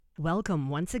Welcome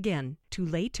once again to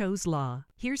Lehto's Law.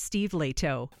 Here's Steve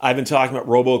Lehto. I've been talking about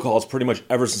robocalls pretty much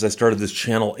ever since I started this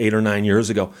channel 8 or 9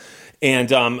 years ago. And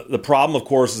the problem, of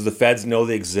course, is the feds know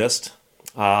they exist.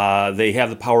 They have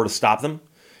the power to stop them,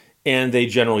 and they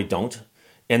generally don't.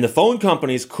 And the phone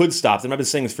companies could stop them. I've been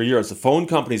saying this for years. The phone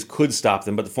companies could stop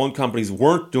them, but the phone companies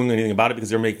weren't doing anything about it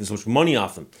because they're making so much money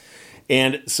off them.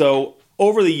 And so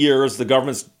over the years, the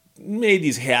government's made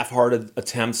these half-hearted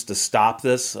attempts to stop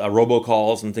this,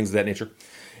 robocalls and things of that nature.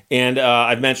 And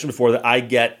I've mentioned before that I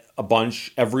get a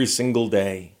bunch every single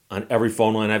day on every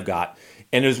phone line I've got.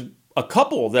 And there's a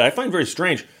couple that I find very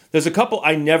strange. There's a couple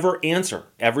I never answer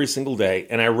every single day,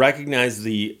 and I recognize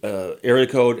the area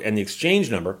code and the exchange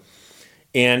number.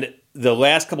 And the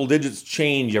last couple digits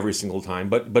change every single time,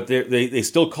 but they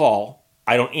still call.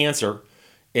 I don't answer.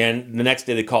 And the next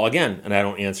day they call again, and I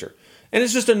don't answer. And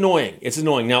it's just annoying. It's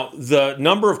annoying. Now, the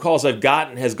number of calls I've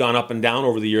gotten has gone up and down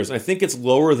over the years, and I think it's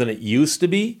lower than it used to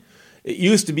be. It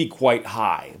used to be quite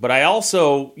high. But I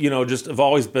also, just have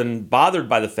always been bothered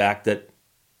by the fact that,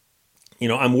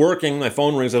 I'm working, my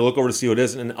phone rings, I look over to see what it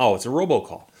is, and it's a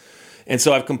robocall. And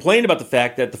so I've complained about the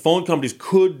fact that the phone companies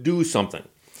could do something.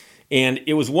 And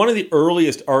it was one of the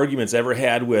earliest arguments I ever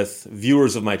had with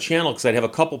viewers of my channel, because I'd have a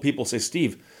couple people say,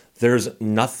 Steve, there's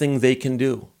nothing they can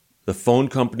do. The phone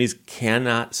companies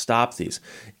cannot stop these.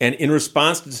 And in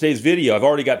response to today's video, I've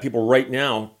already got people right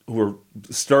now who are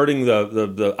starting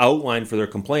the outline for their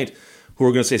complaint who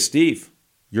are going to say, Steve,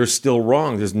 you're still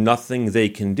wrong. There's nothing they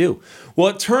can do. Well,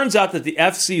 it turns out that the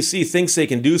FCC thinks they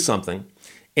can do something,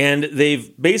 and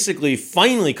they've basically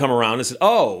finally come around and said,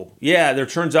 there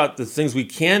turns out the things we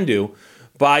can do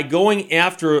by going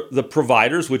after the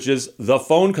providers, which is the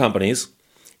phone companies,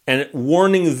 and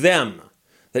warning them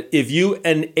that if you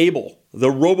enable the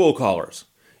robocallers,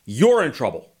 you're in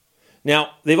trouble.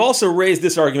 Now, they've also raised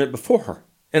this argument before,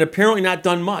 and apparently not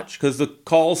done much because the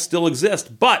calls still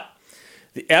exist. But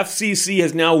the FCC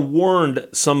has now warned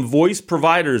some voice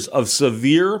providers of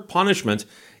severe punishment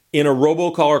in a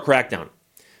robocaller crackdown.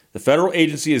 The federal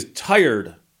agency is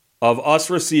tired of us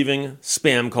receiving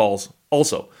spam calls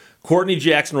also. Courtney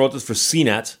Jackson wrote this for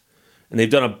CNET, and they've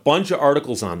done a bunch of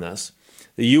articles on this.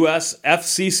 The U.S.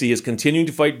 FCC is continuing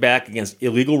to fight back against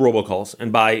illegal robocalls,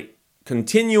 and by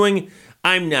continuing,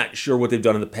 I'm not sure what they've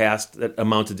done in the past that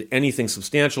amounted to anything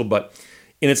substantial, but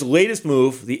in its latest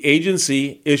move, the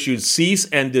agency issued cease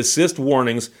and desist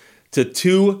warnings to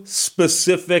two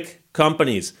specific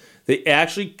companies. They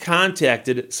actually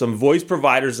contacted some voice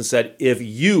providers and said, if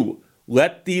you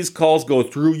let these calls go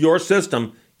through your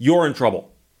system, you're in trouble.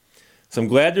 So I'm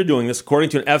glad they're doing this. According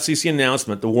to an FCC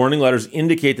announcement, the warning letters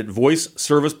indicate that voice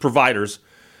service providers,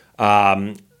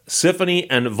 Symphony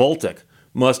and Voltic,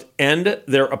 must end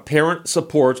their apparent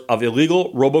support of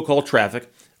illegal robocall traffic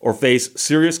or face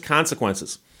serious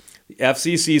consequences. The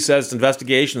FCC says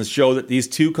investigations show that these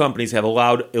two companies have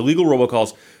allowed illegal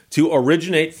robocalls to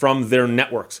originate from their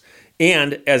networks.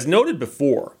 And as noted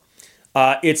before,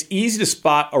 it's easy to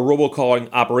spot a robocalling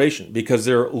operation because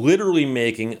they're literally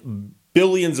making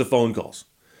billions of phone calls.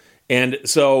 And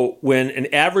so when an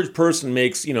average person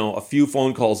makes, a few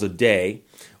phone calls a day,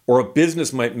 or a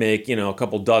business might make, a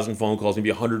couple dozen phone calls,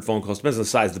 maybe 100 phone calls, depends on the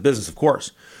size of the business, of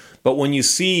course. But when you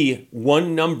see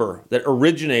one number that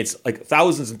originates like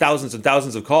thousands and thousands and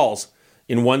thousands of calls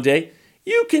in one day,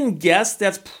 you can guess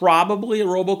that's probably a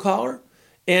robocaller.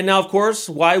 And now, of course,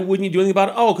 why wouldn't you do anything about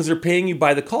it? Because they're paying you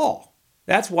by the call.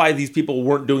 That's why these people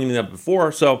weren't doing anything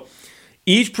before. So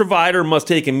each provider must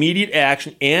take immediate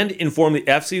action and inform the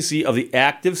FCC of the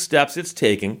active steps it's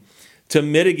taking to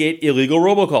mitigate illegal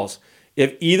robocalls.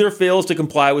 If either fails to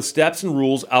comply with steps and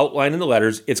rules outlined in the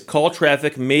letters, its call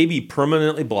traffic may be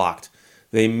permanently blocked.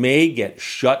 They may get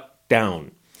shut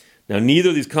down. Now, neither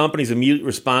of these companies immediately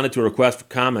responded to a request for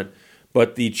comment,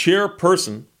 but the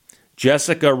chairperson,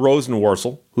 Jessica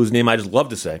Rosenworcel, whose name I just love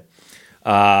to say,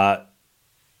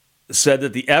 said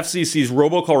that the FCC's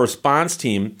robocall response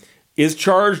team is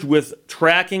charged with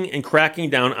tracking and cracking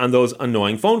down on those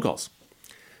annoying phone calls.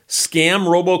 Scam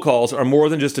robocalls are more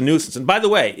than just a nuisance. And by the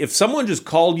way, if someone just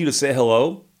called you to say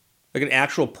hello, like an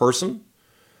actual person,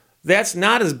 that's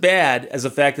not as bad as the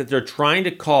fact that they're trying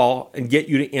to call and get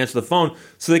you to answer the phone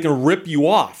so they can rip you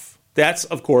off. That's,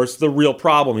 of course, the real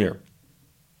problem here.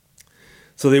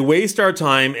 So they waste our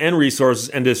time and resources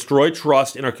and destroy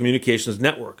trust in our communications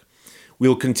network. We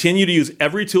will continue to use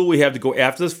every tool we have to go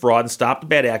after this fraud and stop the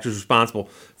bad actors responsible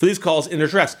for these calls in their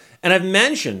tracks. And I've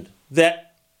mentioned that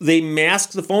they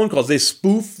mask the phone calls. They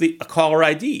spoof the caller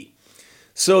ID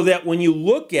so that when you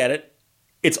look at it,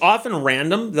 it's often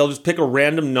random. They'll just pick a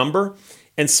random number,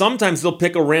 and sometimes they'll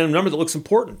pick a random number that looks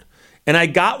important. And I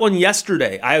got one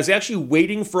yesterday. I was actually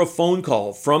waiting for a phone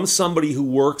call from somebody who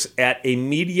works at a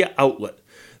media outlet.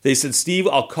 They said, Steve,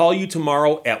 I'll call you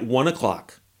tomorrow at 1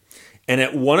 o'clock. And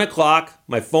at 1 o'clock,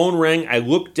 my phone rang. I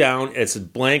looked down, and it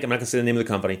said blank. I'm not going to say the name of the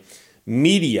company.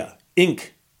 Media,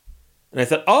 Inc. And I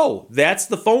thought, oh, that's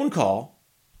the phone call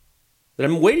that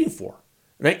I'm waiting for.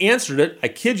 And I answered it. I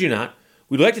kid you not.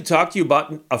 We'd like to talk to you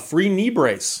about a free knee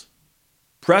brace.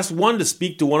 Press 1 to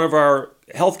speak to one of our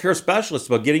healthcare specialists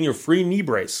about getting your free knee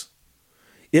brace.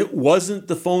 It wasn't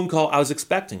the phone call I was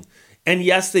expecting. And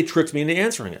yes, they tricked me into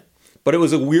answering it. But it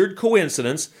was a weird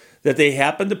coincidence that they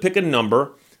happened to pick a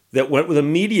number that went with a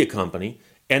media company,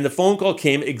 and the phone call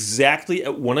came exactly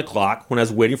at 1 o'clock when I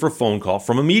was waiting for a phone call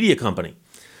from a media company.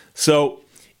 So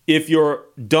if you're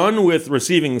done with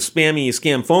receiving spammy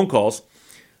scam phone calls,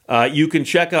 you can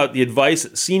check out the advice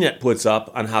that CNET puts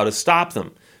up on how to stop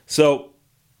them. So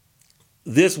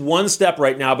this one step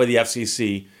right now by the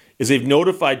FCC is they've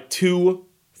notified 2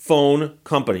 phone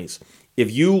companies.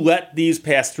 If you let these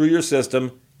pass through your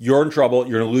system, you're in trouble.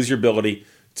 You're going to lose your ability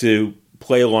to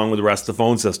play along with the rest of the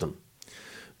phone system.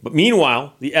 But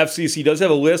meanwhile, the FCC does have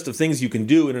a list of things you can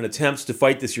do in an attempt to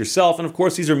fight this yourself. And of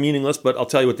course, these are meaningless, but I'll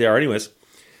tell you what they are anyways.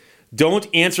 Don't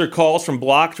answer calls from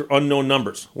blocked or unknown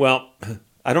numbers. Well,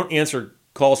 I don't answer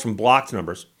calls from blocked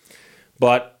numbers,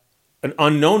 but an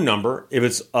unknown number, if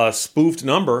it's a spoofed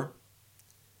number,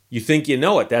 you think you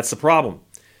know it. That's the problem.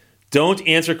 Don't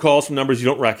answer calls from numbers you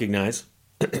don't recognize.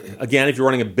 Again, if you're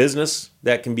running a business,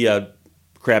 that can be a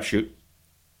crapshoot.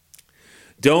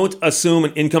 Don't assume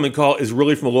an incoming call is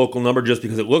really from a local number just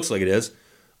because it looks like it is.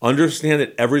 Understand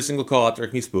that every single call out there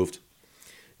can be spoofed.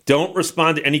 Don't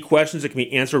respond to any questions that can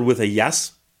be answered with a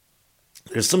yes.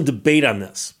 There's some debate on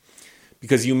this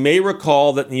because you may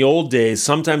recall that in the old days,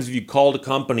 sometimes if you called a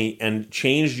company and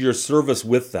changed your service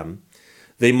with them,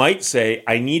 they might say,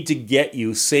 I need to get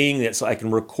you saying that so I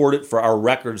can record it for our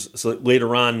records so that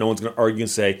later on no one's going to argue and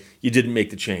say, you didn't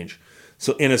make the change.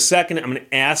 So in a second, I'm going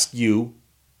to ask you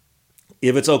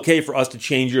if it's okay for us to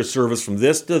change your service from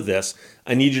this to this.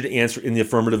 I need you to answer in the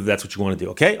affirmative if that's what you want to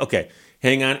do. Okay? Okay.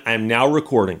 Hang on. I'm now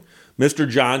recording. Mr.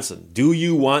 Johnson, do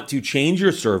you want to change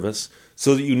your service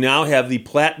so that you now have the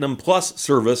Platinum Plus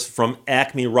service from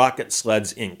Acme Rocket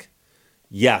Sleds, Inc.?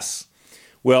 Yes.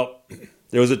 Well,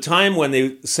 there was a time when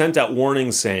they sent out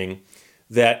warnings saying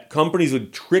that companies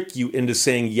would trick you into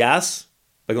saying yes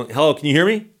by going, hello, can you hear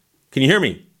me? Can you hear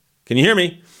me? Can you hear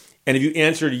me? And if you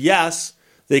answered yes,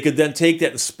 they could then take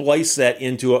that and splice that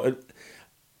into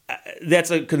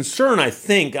that's a concern, I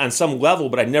think, on some level,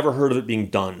 but I never heard of it being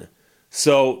done.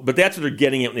 So, but that's what they're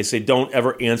getting at when they say don't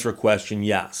ever answer a question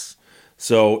yes.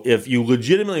 So if you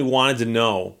legitimately wanted to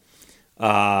know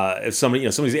if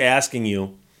somebody's asking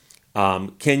you,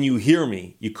 can you hear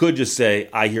me? You could just say,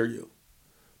 I hear you.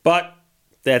 But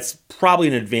that's probably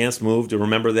an advanced move to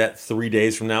remember that 3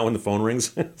 days from now when the phone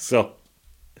rings. So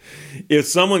if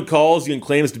someone calls you and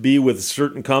claims to be with a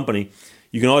certain company,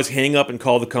 you can always hang up and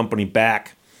call the company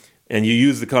back. And you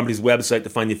use the company's website to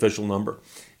find the official number.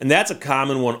 And that's a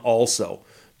common one also.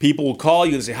 People will call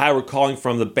you and say, hi, we're calling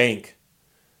from the bank.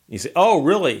 And you say, oh,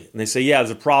 really? And they say, yeah,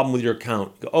 there's a problem with your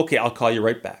account. You go, okay, I'll call you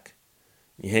right back.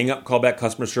 You hang up, call back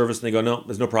customer service, and they go, no,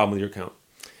 there's no problem with your account.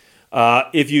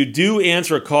 If you do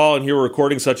answer a call and hear a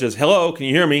recording such as, hello, can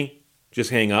you hear me? Just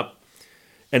hang up.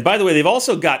 And by the way, they've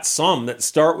also got some that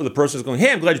start with a person who's going,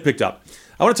 hey, I'm glad you picked up.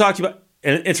 I want to talk to you about,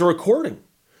 and it's a recording.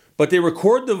 But they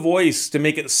record the voice to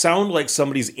make it sound like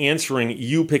somebody's answering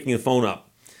you picking the phone up,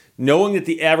 knowing that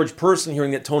the average person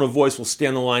hearing that tone of voice will stay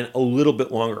on the line a little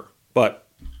bit longer. But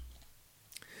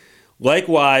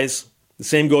likewise, the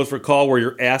same goes for a call where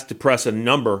you're asked to press a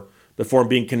number before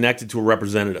being connected to a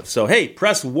representative. So, hey,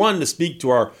 press 1 to speak to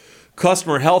our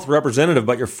customer health representative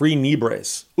about your free knee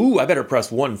brace. Ooh, I better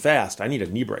press 1 fast. I need a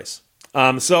knee brace.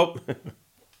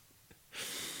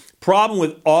 Problem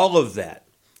with all of that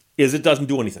is it doesn't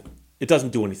do anything. It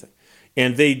doesn't do anything.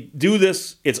 And they do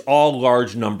this, it's all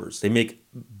large numbers. They make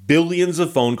billions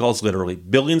of phone calls, literally,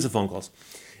 billions of phone calls.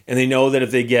 And they know that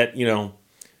if they get,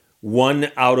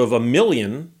 1 out of 1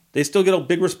 million, they still get a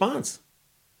big response.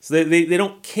 So they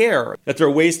don't care that they're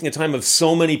wasting the time of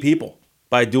so many people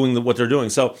by doing what they're doing.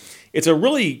 So it's a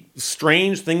really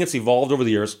strange thing that's evolved over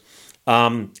the years.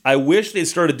 I wish they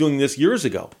started doing this years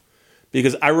ago.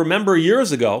 Because I remember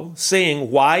years ago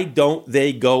saying, why don't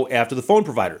they go after the phone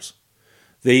providers?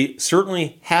 They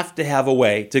certainly have to have a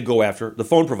way to go after the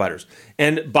phone providers.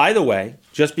 And by the way,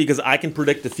 just because I can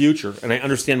predict the future and I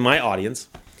understand my audience,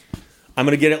 I'm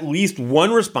going to get at least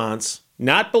one response,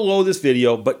 not below this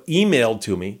video, but emailed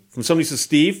to me from somebody who says,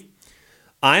 Steve,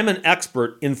 I'm an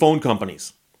expert in phone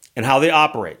companies and how they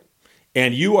operate.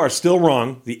 And you are still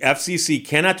wrong. The FCC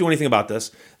cannot do anything about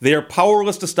this. They are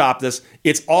powerless to stop this.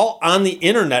 It's all on the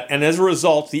internet. And as a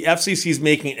result, the FCC is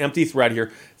making an empty threat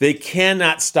here. They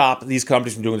cannot stop these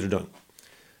companies from doing what they're doing.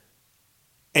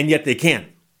 And yet they can.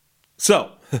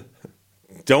 So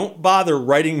don't bother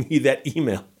writing me that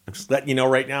email. I'm just letting you know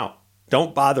right now.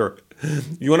 Don't bother.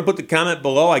 You want to put the comment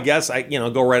below? I guess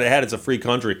go right ahead. It's a free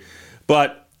country.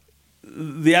 But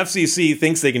the FCC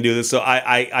thinks they can do this, so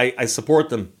I support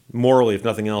them morally, if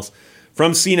nothing else.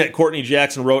 From CNET, Courtney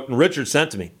Jackson wrote, and Richard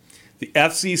sent to me, the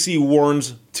FCC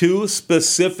warns 2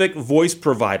 specific voice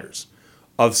providers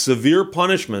of severe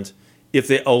punishment if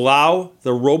they allow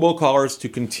the robocallers to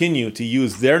continue to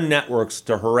use their networks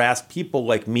to harass people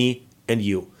like me and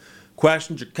you.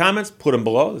 Questions or comments, put them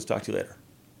below. Let's talk to you later.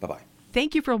 Bye-bye.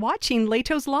 Thank you for watching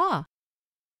Leto's Law.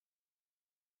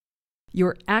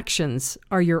 Your actions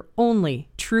are your only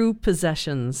true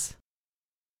possessions.